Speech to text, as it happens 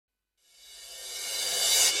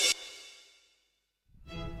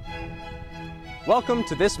Welcome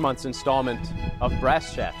to this month's installment of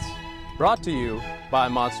Brass Chats, brought to you by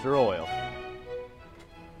Monster Oil.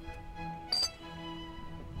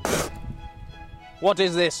 What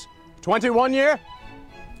is this? 21 year?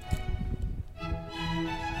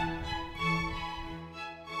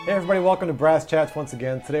 Hey everybody, welcome to Brass Chats once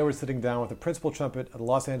again. Today we're sitting down with the principal trumpet at the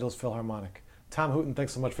Los Angeles Philharmonic. Tom Hooten,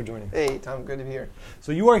 thanks so much for joining me. Hey Tom, good to be here.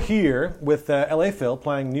 So you are here with LA Phil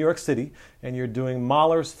playing New York City, and you're doing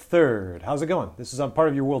Mahler's Third. How's it going? This is on part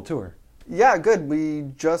of your world tour. Yeah, good.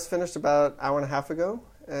 We just finished about an hour and a half ago,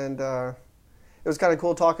 and it was kind of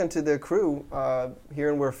cool talking to the crew,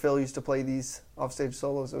 hearing where Phil used to play these offstage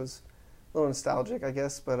solos. It was a little nostalgic, I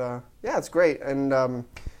guess, but yeah, it's great. And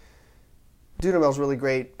Dunamel's really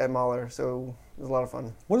great at Mahler, so it was a lot of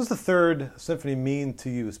fun. What does the Third Symphony mean to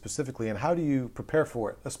you specifically, and how do you prepare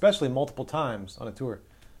for it, especially multiple times on a tour?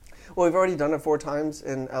 Well, we've already done it 4 times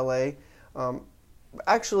in LA.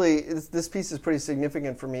 Actually, this piece is pretty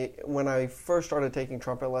significant for me. When I first started taking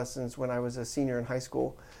trumpet lessons when I was a senior in high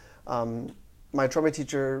school, my trumpet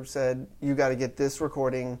teacher said, you got to get this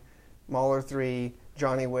recording, Mahler 3,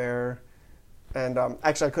 Johnny Ware, and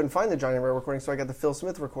actually I couldn't find the Johnny Ware recording, so I got the Phil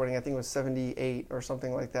Smith recording. I think it was 78 or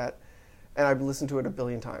something like that, and I've listened to it a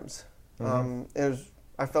billion times.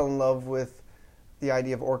 I fell in love with the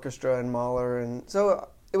idea of orchestra and Mahler, and so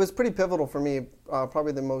it was pretty pivotal for me,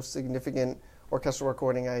 probably the most significant orchestral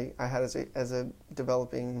recording I had as a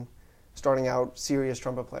developing, starting out serious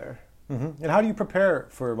trumpet player. And how do you prepare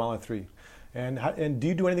for Mahler 3? And do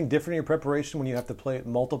you do anything different in your preparation when you have to play it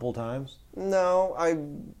multiple times? No,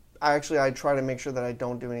 I try to make sure that I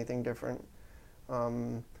don't do anything different.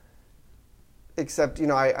 Except,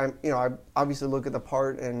 I obviously look at the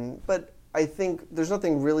part, but I think there's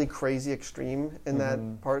nothing really crazy extreme in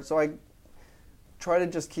that part. So I try to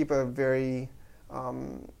just keep a very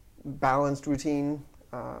balanced routine,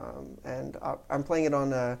 and I'm playing it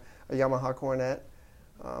on a Yamaha cornet,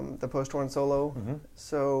 the post-horn solo.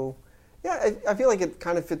 So yeah, I feel like it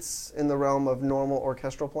kind of fits in the realm of normal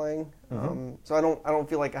orchestral playing. So I don't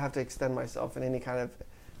feel like I have to extend myself in any kind of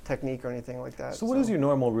technique or anything like that. So what is your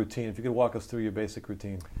normal routine? If you could walk us through your basic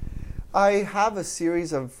routine. I have a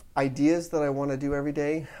series of ideas that I want to do every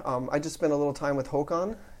day. I just spent a little time with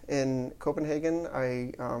Håkan in Copenhagen.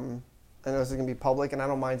 I know this is going to be public, and I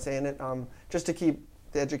don't mind saying it. Just to keep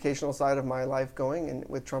the educational side of my life going, and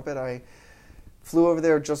with trumpet, I flew over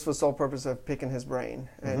there just for the sole purpose of picking his brain,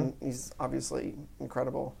 and he's obviously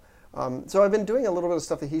incredible. So I've been doing a little bit of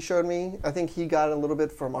stuff that he showed me. I think he got a little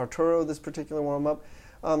bit from Arturo, this particular warm-up.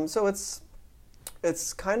 So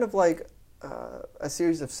it's kind of like a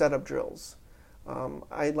series of setup drills.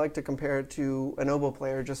 I'd like to compare it to an oboe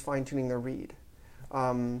player just fine-tuning their reed.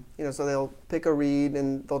 So they'll pick a reed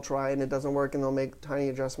and they'll try and it doesn't work and they'll make tiny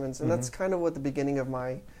adjustments. And that's kind of what the beginning of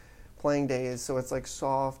my playing day is. So it's like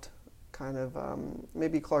soft, kind of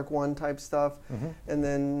maybe Clark 1 type stuff, and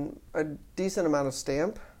then a decent amount of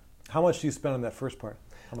stamp. How much do you spend on that first part?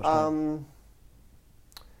 How much time?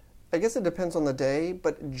 I guess it depends on the day,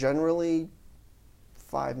 but generally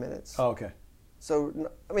 5 minutes. Oh, okay. So,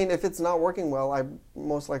 I mean, if it's not working well, I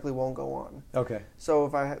most likely won't go on. Okay. So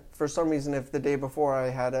for some reason, if the day before I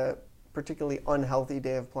had a particularly unhealthy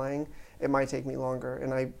day of playing, it might take me longer.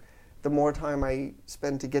 And the more time I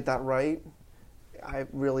spend to get that right, it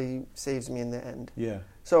really saves me in the end. Yeah.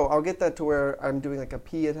 So I'll get that to where I'm doing like a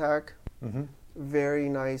P attack, very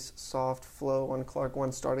nice soft flow on Clark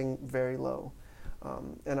 1, starting very low.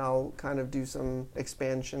 And I'll kind of do some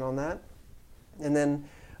expansion on that. And then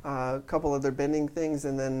a couple other bending things,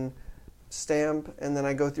 and then stamp, and then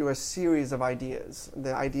I go through a series of ideas.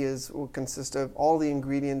 The ideas will consist of all the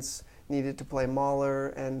ingredients needed to play Mahler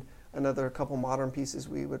and another couple modern pieces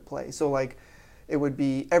we would play. So like it would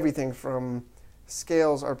be everything from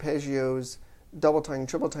scales, arpeggios, double tongue,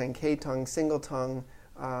 triple tongue, K-tongue, single tongue,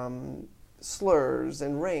 slurs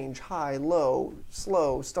and range, high, low,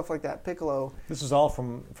 slow, stuff like that, piccolo. This is all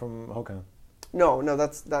from Håkan? No,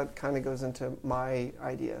 that kind of goes into my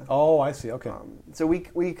idea. Oh, I see, okay. So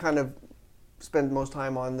we kind of spend most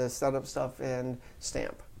time on the setup stuff and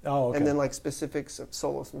stamp. Oh, okay. And then like specifics of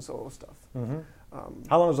some solo stuff.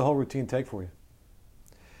 How long does the whole routine take for you?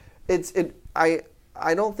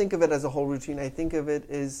 I don't think of it as a whole routine. I think of it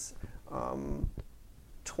as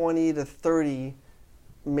 20 to 30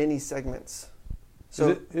 mini segments.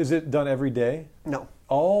 So is it done every day? No.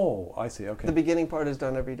 Oh, I see. Okay. The beginning part is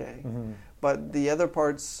done every day, but the other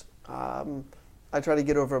parts I try to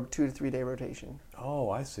get over a 2 to 3 day rotation.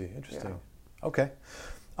 Oh, I see. Interesting. Yeah. Okay.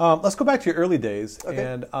 Let's go back to your early days. Okay.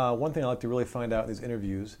 And one thing I like to really find out in these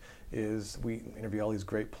interviews is we interview all these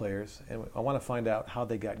great players, and I want to find out how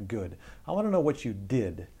they got good. I want to know what you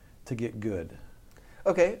did to get good.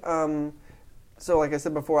 Okay. So like I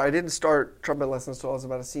said before, I didn't start trumpet lessons until I was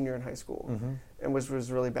about a senior in high school, and which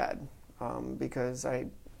was really bad because I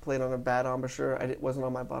played on a bad embouchure. Wasn't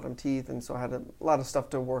on my bottom teeth, and so I had a lot of stuff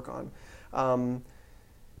to work on.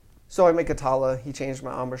 So I met Katala. He changed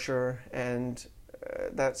my embouchure, and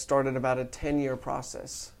that started about a 10-year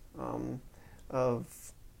process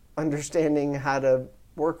of understanding how to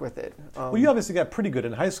work with it. Well, you obviously got pretty good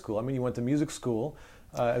in high school. I mean, you went to music school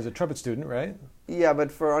as a trumpet student, right? Yeah,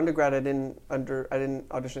 but for undergrad, I didn't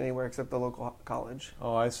audition anywhere except the local college.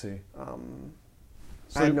 Oh, I see.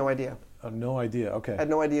 I had no idea. No idea. Okay. I had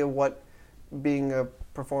no idea what being a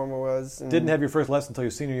performer was. And Didn't have your first lesson until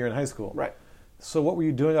your senior year in high school. Right. So what were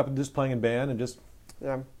you doing up and just playing in band and just?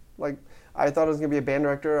 Yeah, like I thought I was going to be a band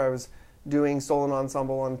director. I was doing solo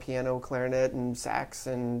ensemble on piano, clarinet, and sax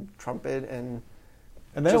and trumpet and.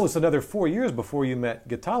 And then it was another 4 years before you met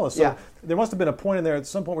Katala. So Yeah. there must have been a point in there at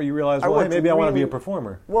some point where you realized, well, hey, maybe I want to be a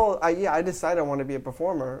performer. Well, I decided I wanted to be a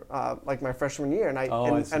performer like my freshman year, and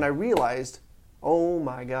I realized, oh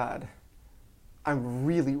my God, I'm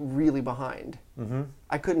really, really behind.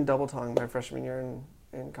 I couldn't double tongue my freshman year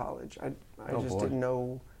in college. I just didn't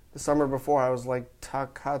know. The summer before, I was like,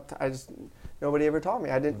 nobody ever taught me.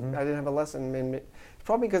 I didn't have a lesson.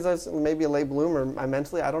 Probably because I was maybe a late bloomer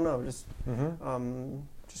mentally. I don't know, just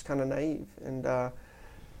kind of naive. And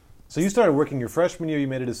so you started working your freshman year. You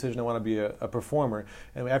made a decision, I want to be a performer.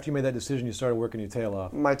 And after you made that decision, you started working your tail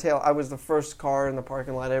off. I was the first car in the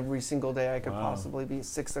parking lot every single day I could possibly be,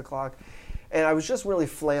 6 o'clock. And I was just really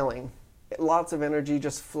flailing. Lots of energy,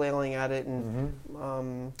 just flailing at it.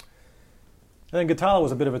 And then Katala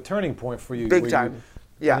was a bit of a turning point for you. Big time.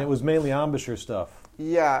 Yeah. And it was mainly embouchure stuff.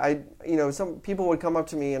 Yeah, some people would come up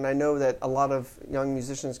to me, and I know that a lot of young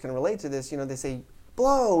musicians can relate to this. They say,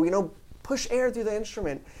 blow, push air through the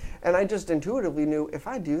instrument. And I just intuitively knew if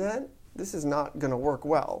I do that, this is not going to work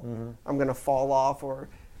well. I'm going to fall off, or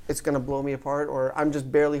it's going to blow me apart, or I'm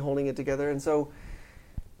just barely holding it together. And so,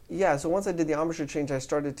 so once I did the embouchure change, I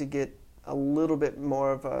started to get a little bit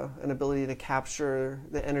more of an ability to capture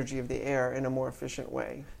the energy of the air in a more efficient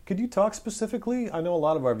way. Could you talk specifically? I know a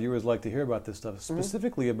lot of our viewers like to hear about this stuff.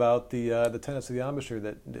 Specifically about the tenets of the embouchure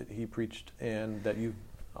that he preached and that you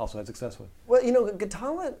also had success with. Well,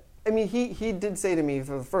 Katala, he did say to me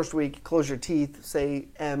for the first week, close your teeth, say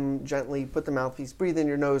M gently, put the mouthpiece, breathe in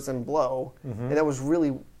your nose and blow. And that was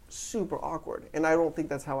really super awkward. And I don't think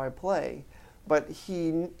that's how I play. But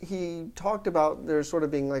he talked about there sort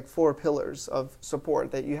of being like 4 pillars of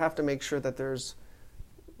support, that you have to make sure that there's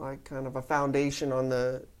like kind of a foundation on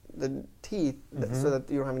the teeth so that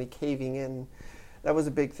you don't have any caving in. That was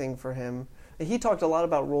a big thing for him. And he talked a lot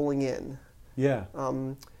about rolling in. Yeah.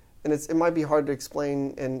 And it might be hard to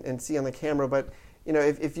explain and see on the camera, but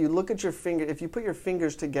if you look at your finger, if you put your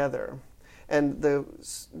fingers together, and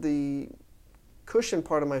the cushion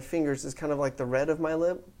part of my fingers is kind of like the red of my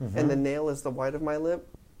lip, and the nail is the white of my lip.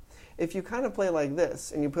 If you kind of play like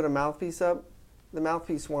this and you put a mouthpiece up, the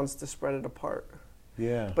mouthpiece wants to spread it apart.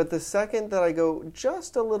 Yeah. But the second that I go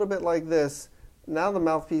just a little bit like this, now the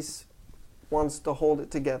mouthpiece wants to hold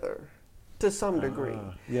it together to some degree.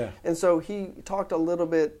 Yeah. And so he talked a lot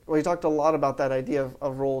about that idea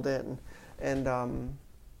of rolled in. And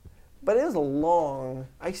but it was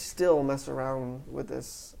I still mess around with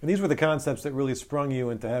this. And these were the concepts that really sprung you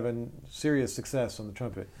into having serious success on the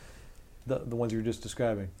trumpet, the ones you were just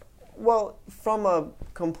describing. Well, from a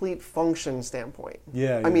complete function standpoint.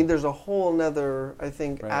 Yeah. I mean, there's a whole nother, I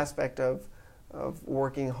think, aspect of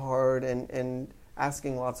working hard and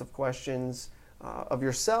asking lots of questions of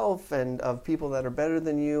yourself and of people that are better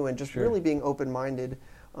than you, and just really being open-minded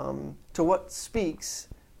to what speaks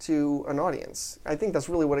to an audience. I think that's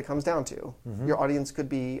really what it comes down to. Your audience could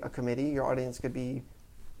be a committee, your audience could be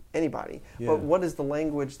anybody. But what is the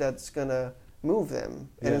language that's going to move them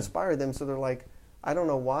and inspire them so they're like, I don't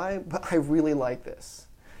know why, but I really like this.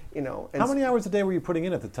 And how many hours a day were you putting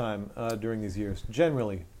in at the time during these years,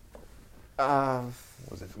 generally?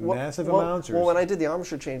 Was it massive amounts? Well, when I did the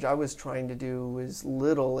embouchure change, I was trying to do as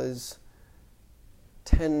little as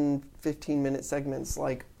 10, 15-minute segments,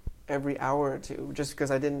 like every hour or two, just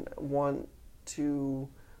because I didn't want to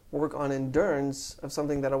work on endurance of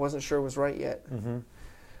something that I wasn't sure was right yet.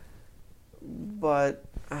 But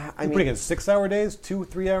I mean, putting in 6-hour days,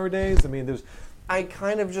 2-3-hour days. I mean, I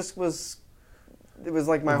kind of just was. It was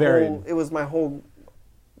like my whole.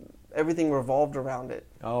 Everything revolved around it.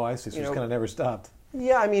 Oh, I see. So you just kind of never stopped.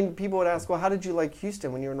 Yeah, I mean, people would ask, well, how did you like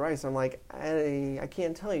Houston when you were in Rice? I'm like, I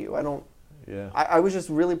can't tell you. I don't. Yeah. I was just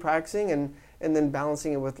really practicing and then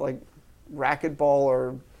balancing it with like racquetball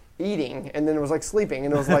or eating, and then it was like sleeping,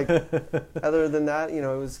 and it was like, other than that, it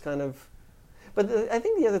was kind of. But I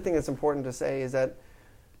think the other thing that's important to say is that,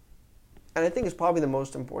 and I think it's probably the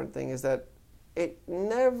most important thing, is that it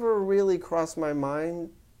never really crossed my mind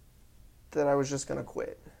that I was just going to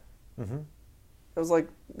quit. Mm-hmm. I was like,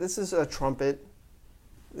 this is a trumpet.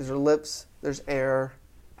 These are lips. There's air.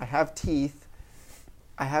 I have teeth.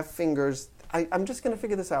 I have fingers. I'm just going to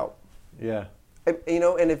figure this out. Yeah. And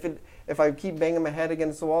if I keep banging my head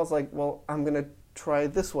against the wall, it's like, well, I'm going to try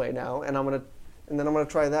this way now, and then I'm going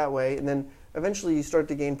to try that way, and then eventually you start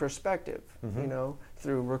to gain perspective, Mm-hmm.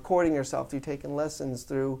 Through recording yourself, through taking lessons,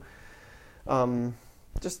 through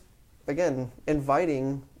just, again,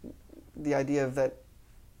 inviting the idea of that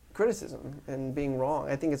criticism and being wrong.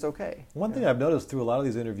 I think it's okay. One thing I've noticed through a lot of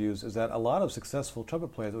these interviews is that a lot of successful trumpet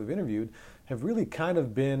players that we've interviewed have really kind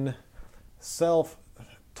of been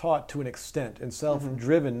self-taught to an extent, and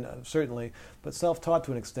self-driven, certainly, but self-taught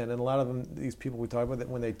to an extent. And a lot of them, these people we talk about, that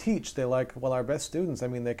when they teach, they our best students, I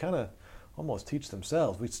mean, they kind of almost teach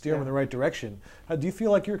themselves. We steer them in the right direction. Do you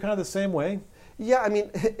feel like you're kind of the same way? Yeah, I mean,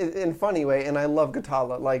 in a funny way, and I love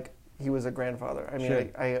Gatala, like he was a grandfather. I mean, Sure.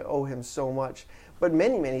 I owe him so much. But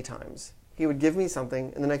many, many times, he would give me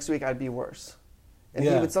something, and the next week I'd be worse. And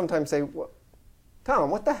he would sometimes say,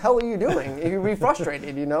 Tom, what the hell are you doing? He'd be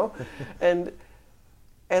frustrated,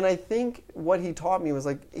 And I think what he taught me was,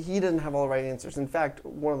 like, he didn't have all the right answers. In fact,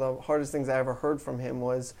 one of the hardest things I ever heard from him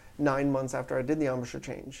was 9 months after I did the embouchure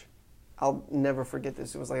change. I'll never forget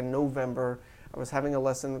this. It was like in November. I was having a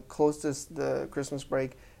lesson close to the Christmas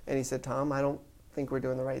break, and he said, Tom, I don't think we're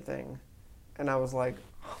doing the right thing. And I was like,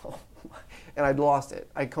 oh my. And I'd lost it.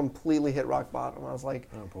 I completely hit rock bottom. I was like,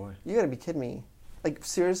 oh boy, you got to be kidding me. Like,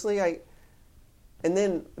 seriously? And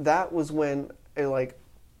then that was when it, like,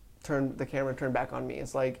 the camera turned back on me.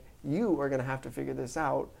 It's like, you are going to have to figure this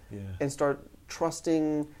out and start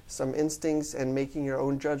trusting some instincts and making your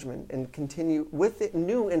own judgment and continue with the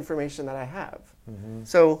new information that I have. Mm-hmm.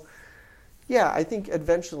 So, yeah, I think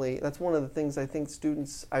eventually, that's one of the things I think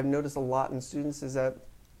I've noticed a lot in students, is that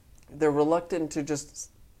they're reluctant to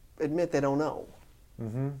just admit they don't know.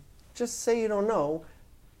 Mm-hmm. Just say you don't know,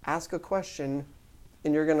 ask a question,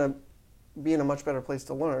 and you're going to be in a much better place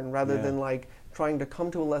to learn, rather than like trying to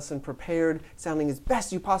come to a lesson prepared, sounding as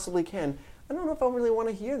best you possibly can. I don't know if I really want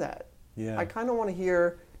to hear that. Yeah. I kind of want to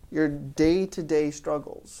hear your day-to-day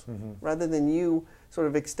struggles, rather than you sort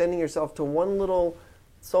of extending yourself to one little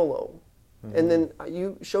solo. And then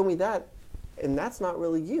you show me that, and that's not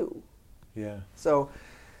really you. Yeah. So,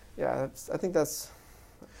 yeah, I think that's...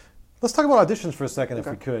 Let's talk about auditions for a second, if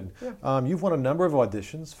Okay. we could. Yeah. You've won a number of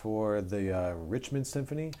auditions for the Richmond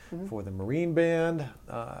Symphony, for the Marine Band.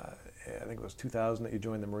 I think it was 2000 that you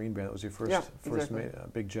joined the Marine Band. That was your first exactly.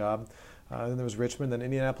 big job. Then there was Richmond, then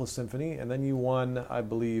Indianapolis Symphony, and then you won, I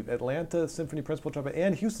believe, Atlanta Symphony Principal Trumpet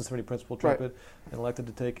and Houston Symphony Principal Trumpet, and elected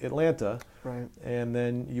to take Atlanta. Right. And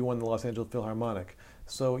then you won the Los Angeles Philharmonic.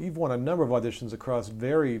 So you've won a number of auditions across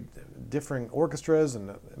very different orchestras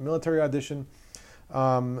and military audition.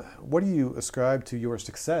 What do you ascribe to your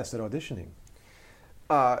success at auditioning?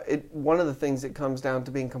 One of the things, it comes down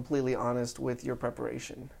to being completely honest with your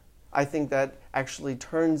preparation. I think that actually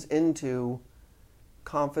turns into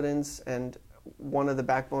confidence and one of the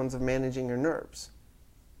backbones of managing your nerves.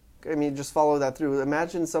 I mean, just follow that through.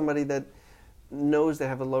 Imagine somebody that knows they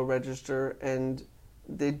have a low register and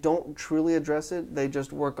they don't truly address it. They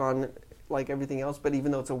just work on like everything else, but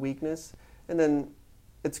even though it's a weakness, and then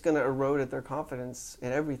it's going to erode at their confidence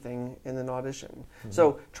in everything in an audition.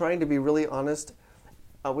 So trying to be really honest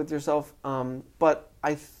with yourself, but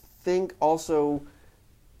I think also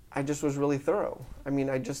I just was really thorough. I mean,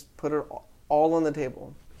 I just put it all on the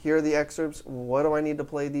table. Here are the excerpts. What do I need to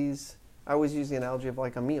play these? I always use the analogy of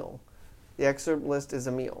like a meal. The excerpt list is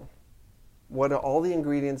a meal. What are all the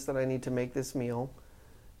ingredients that I need to make this meal?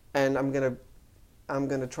 And I'm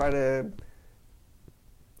gonna try to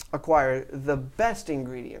acquire the best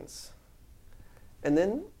ingredients. And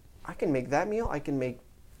then I can make that meal. I can make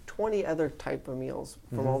 20 other type of meals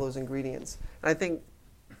from all those ingredients. And I think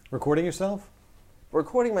Recording yourself?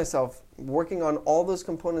 recording myself, working on all those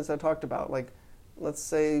components I talked about, like let's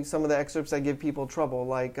say some of the excerpts I give people trouble,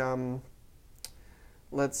 like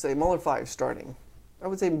let's say Mahler 5 starting. I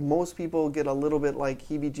would say most people get a little bit like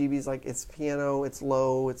heebie-jeebies, like it's piano, it's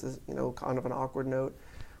low, it's a, kind of an awkward note.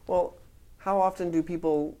 Well, how often do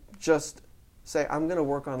people just say, I'm going to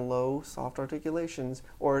work on low, soft articulations,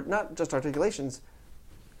 or not just articulations,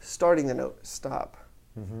 starting the note, stop.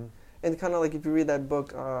 And kind of like if you read that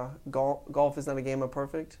book, Golf is Not a Game of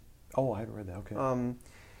Perfect. Oh, I haven't read that. Okay.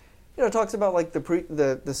 It talks about like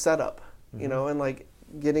the setup, and like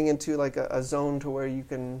getting into like a zone to where you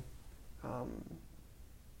can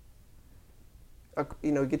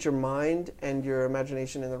get your mind and your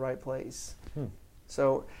imagination in the right place. Hmm.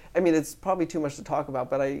 So, I mean, it's probably too much to talk about,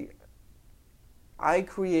 but I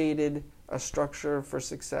created a structure for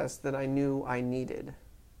success that I knew I needed.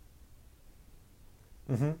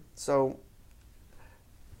 Mm-hmm. So,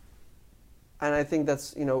 and I think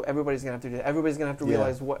that's, everybody's going to have to do that. Everybody's going to have to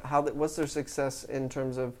realize what's their success in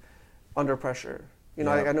terms of under pressure.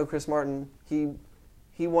 I know Chris Martin,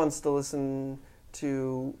 he wants to listen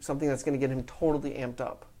to something that's going to get him totally amped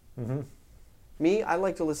up. Mm-hmm. Me, I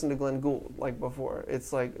like to listen to Glenn Gould like before.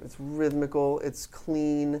 It's rhythmical, it's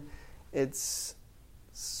clean, it's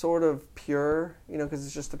sort of pure, because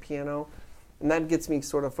it's just a piano. And that gets me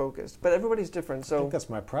sort of focused. But everybody's different, so... I think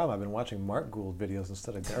that's my problem. I've been watching Mark Gould videos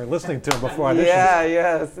instead of... or listening to him before auditions.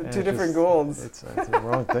 Yeah, two different Goulds. It's the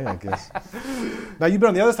wrong thing, I guess. Now, you've been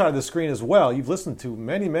on the other side of the screen as well. You've listened to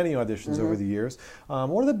many, many auditions over the years.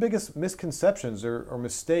 What are the biggest misconceptions or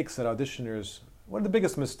mistakes that auditioners... What are the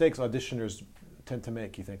biggest mistakes auditioners tend to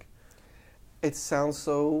make, you think? It sounds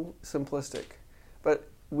so simplistic. But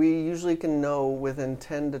we usually can know within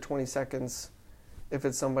 10 to 20 seconds if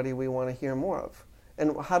it's somebody we want to hear more of.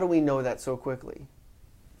 And how do we know that so quickly?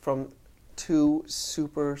 From two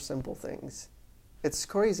super simple things. It's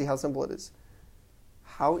crazy how simple it is.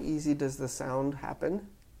 How easy does the sound happen?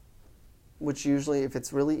 Which usually, if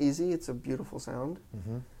it's really easy, it's a beautiful sound.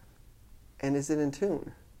 Mm-hmm. And is it in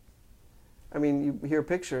tune? I mean, you hear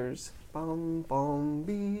pictures, bum, bum,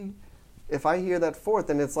 bee. If I hear that fourth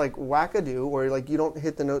and it's like wackadoo, or like you don't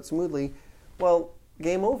hit the note smoothly, well,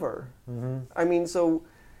 game over. Mm-hmm. I mean, so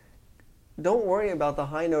don't worry about the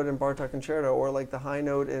high note in Bartok Concerto or like the high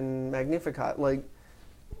note in Magnificat. Like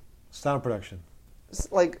sound production.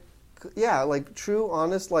 Like true,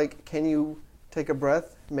 honest, like can you take a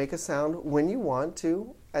breath, make a sound when you want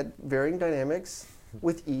to at varying dynamics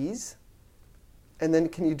with ease? And then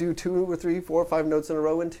can you do 2 or 3, 4, 5 notes in a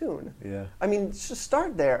row in tune? Yeah. I mean, just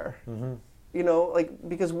start there. Mm-hmm.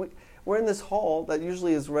 Because we're in this hall that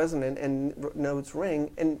usually is resonant and notes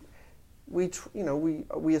ring, and we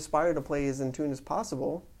aspire to play as in tune as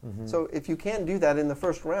possible. Mm-hmm. So if you can't do that in the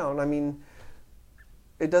first round, I mean,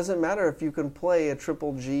 it doesn't matter if you can play a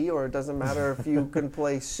triple G, or it doesn't matter if you can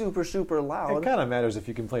play super, super loud. It kind of matters if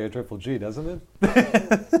you can play a triple G, doesn't it?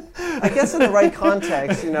 I guess in the right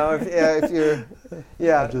context, if you're,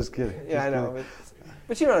 yeah. I'm just kidding. Yeah, I know.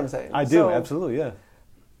 But you know what I'm saying. I do, absolutely, yeah.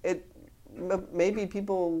 Maybe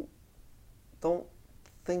people don't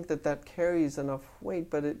think that carries enough weight,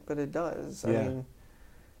 but it does. Yeah. I mean,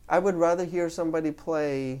 I would rather hear somebody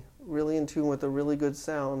play really in tune with a really good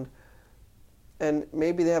sound, and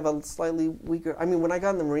maybe they have a slightly weaker... I mean, when I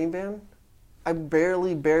got in the Marine Band, I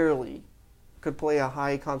barely could play a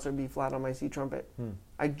high concert B flat on my C trumpet.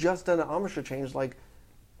 I just done an embouchure change like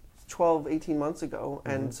 12, 18 months ago,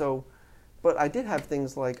 and so... But I did have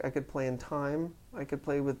things like I could play in time, I could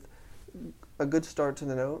play with a good start to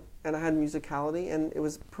the note, and I had musicality, and it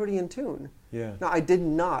was pretty in tune. Yeah. Now, I did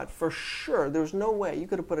not, for sure, there was no way you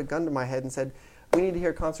could have put a gun to my head and said, we need to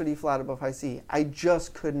hear concert E flat above high C. I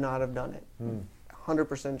just could not have done it.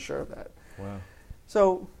 100% sure of that. Wow.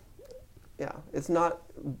 So, yeah, it's not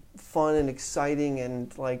fun and exciting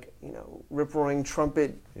and like, rip-roaring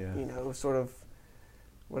trumpet, sort of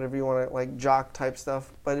whatever you want to, like jock type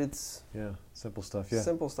stuff, but it's... Yeah, simple stuff, yeah.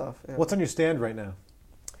 Simple stuff, yeah. What's on your stand right now?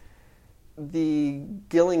 The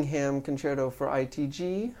Gillingham Concerto for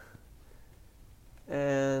ITG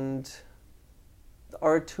and the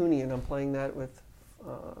Artunian. I'm playing that with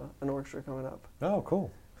an orchestra coming up. Oh, cool.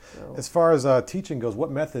 So, as far as teaching goes, what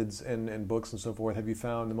methods and books and so forth have you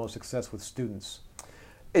found the most success with students?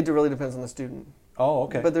 It really depends on the student. Oh,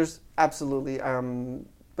 okay. But there's absolutely...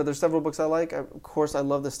 but there's several books I like. Of course, I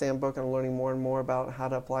love the Stamp book. I'm learning more and more about how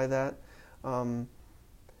to apply that.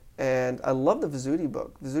 And I love the Vizzuti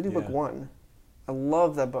book, Vizzuti Book 1. I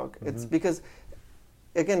love that book. It's because,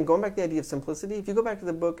 again, going back to the idea of simplicity, if you go back to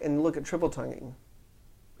the book and look at triple tonguing,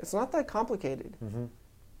 it's not that complicated.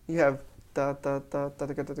 You have da da da da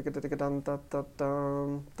da da da da da dum da da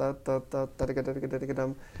dum da da da da da da da da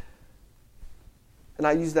dum. And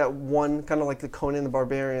I use that one, kind of like the Conan the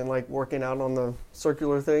Barbarian, like working out on the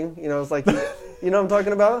circular thing. It's like, you know what I'm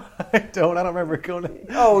talking about? I don't remember Conan.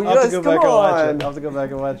 Oh, I'll have to go back and watch it. on. I'll have to go back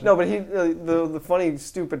and watch it. No, but the funny,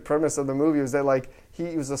 stupid premise of the movie was that like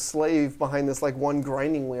he was a slave behind this like one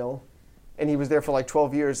grinding wheel, and he was there for like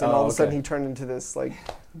 12 years, and all of a sudden he turned into this like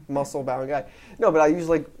muscle-bound guy. No, but I use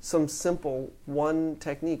like some simple one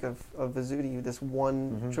technique of Vizzuti, this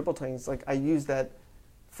one triple tongue. It's like I use that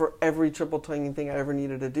for every triple tonguing thing I ever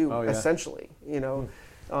needed to do, essentially,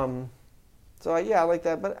 So I like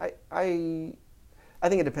that, but I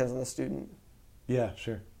think it depends on the student. Yeah,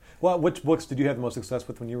 sure. Well, which books did you have the most success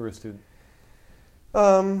with when you were a student?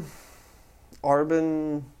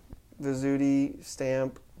 Arbin, Vizzuti,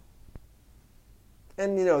 Stamp.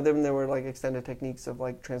 And, then there were like extended techniques of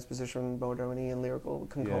like transposition, Bodoni, and lyrical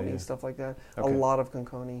Conconi and stuff like that. Okay. A lot of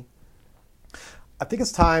Conconi. I think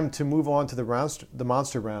it's time to move on to the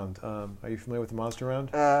monster round. Are you familiar with the monster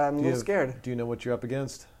round? I'm a little scared. Do you know what you're up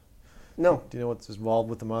against? No. Do you know what's involved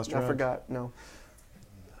with the monster round? I forgot. No.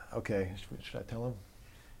 Okay. Should I tell him?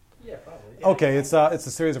 Yeah, probably. Yeah, okay. It's a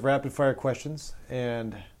series of rapid fire questions,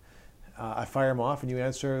 and I fire them off, and you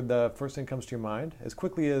answer the first thing that comes to your mind as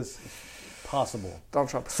quickly as possible. Donald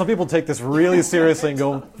Trump. Some people take this really seriously and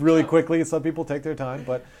go really quickly. Some people take their time,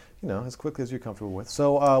 but as quickly as you're comfortable with.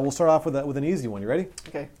 So we'll start off with an easy one. You ready?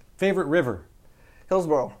 Okay. Favorite river?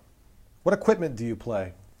 Hillsborough. What equipment do you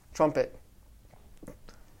play? Trumpet.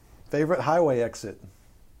 Favorite highway exit?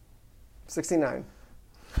 69.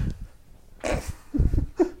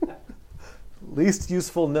 Least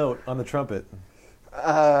useful note on the trumpet?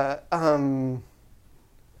 F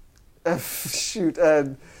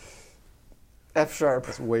sharp.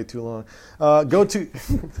 That's way too long.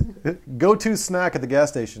 Go-to snack at the gas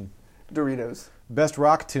station? Doritos. Best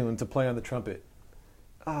rock tune to play on the trumpet?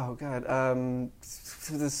 Oh, God.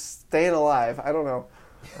 Staying Alive. I don't know.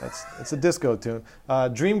 It's a disco tune.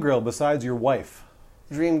 Dream girl besides your wife?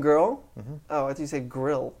 Dream girl? Mm-hmm. Oh, I thought you said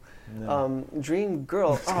grill. No. Dream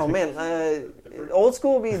girl. Oh, man. Old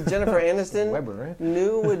school would be Jennifer Aniston. Weber, right?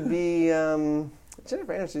 New would be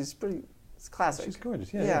Jennifer Aniston. It's classic. She's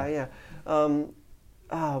gorgeous. Yeah. Oh,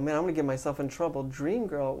 man, I'm going to get myself in trouble. Dream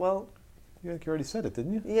girl. Well, you already said it,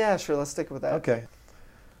 didn't you? Yeah, sure. Let's stick with that. Okay.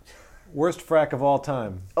 Worst frack of all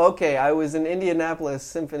time? Okay, I was in Indianapolis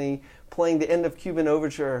Symphony playing the end of Cuban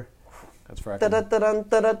Overture. That's fracking.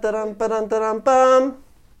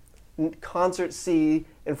 Concert C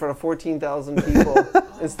in front of 14,000 people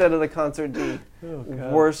instead of the concert D. Oh,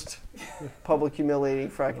 God. Worst public humiliating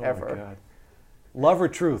frack ever. My God. Love or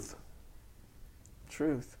truth?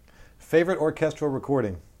 Truth. Favorite orchestral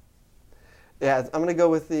recording? Yeah, I'm gonna go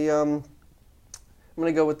with the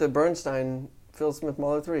Bernstein Phil Smith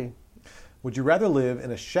Mahler 3. Would you rather live in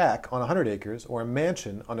a shack on 100 acres or a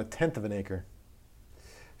mansion on 1/10 of an acre?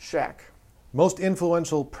 Shack. Most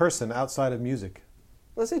influential person outside of music?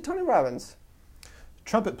 Let's say Tony Robbins.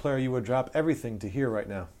 Trumpet player you would drop everything to hear right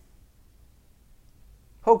now?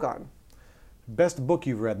 Håkan. Best book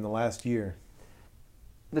you've read in the last year?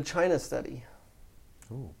 The China Study.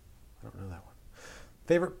 Ooh, I don't know that one.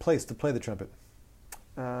 Favorite place to play the trumpet?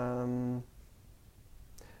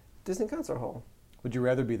 Disney Concert Hall. Would you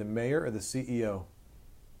rather be the mayor or the CEO?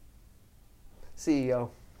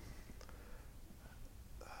 CEO.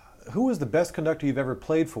 Who is the best conductor you've ever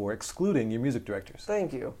played for, excluding your music directors?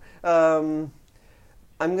 Thank you. I'm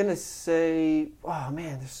going to say, oh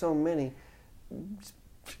man, there's so many.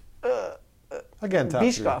 Again, top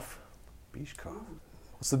Bishkov. Bishkov.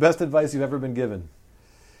 What's the best advice you've ever been given?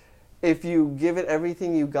 If you give it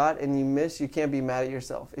everything you got and you miss, you can't be mad at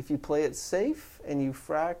yourself. If you play it safe and you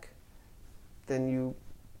frack, then you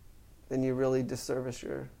really disservice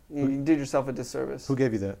you did yourself a disservice. Who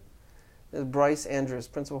gave you that? Bryce Andrews,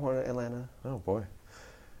 principal horn at Atlanta. Oh boy.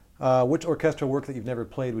 Which orchestral work that you've never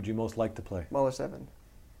played would you most like to play? Mahler 7.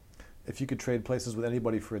 If you could trade places with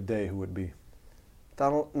anybody for a day, who would it be?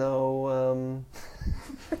 Were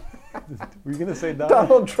you going to say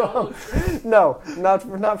Donald Trump? No, not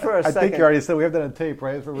for a second. I think you already said we have that on tape,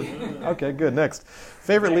 right? Okay, good. Next.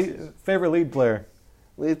 Favorite lead player?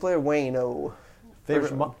 Lead player, Wayne O.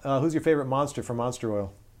 Who's your favorite monster from Monster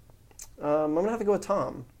Oil? I'm going to have to go with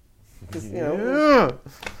Tom.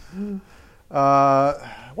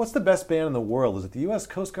 What's the best band in the world? Is it the U.S.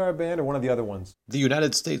 Coast Guard Band or one of the other ones? The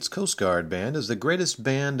United States Coast Guard Band is the greatest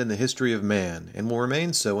band in the history of man and will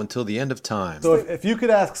remain so until the end of time. So if you could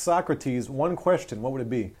ask Socrates one question, what would it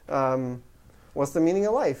be? What's the meaning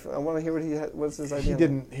of life? I want to hear what's his idea.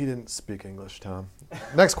 He didn't speak English, Tom.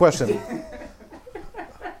 Next question.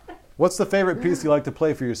 What's the favorite piece you like to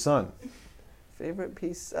play for your son? Favorite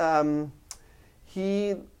piece?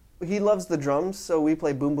 He loves the drums, so we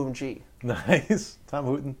play Boom Boom G. Nice. Tom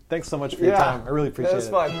Hooten, thanks so much for your time. I really appreciate it. It was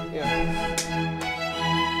fun. Yeah.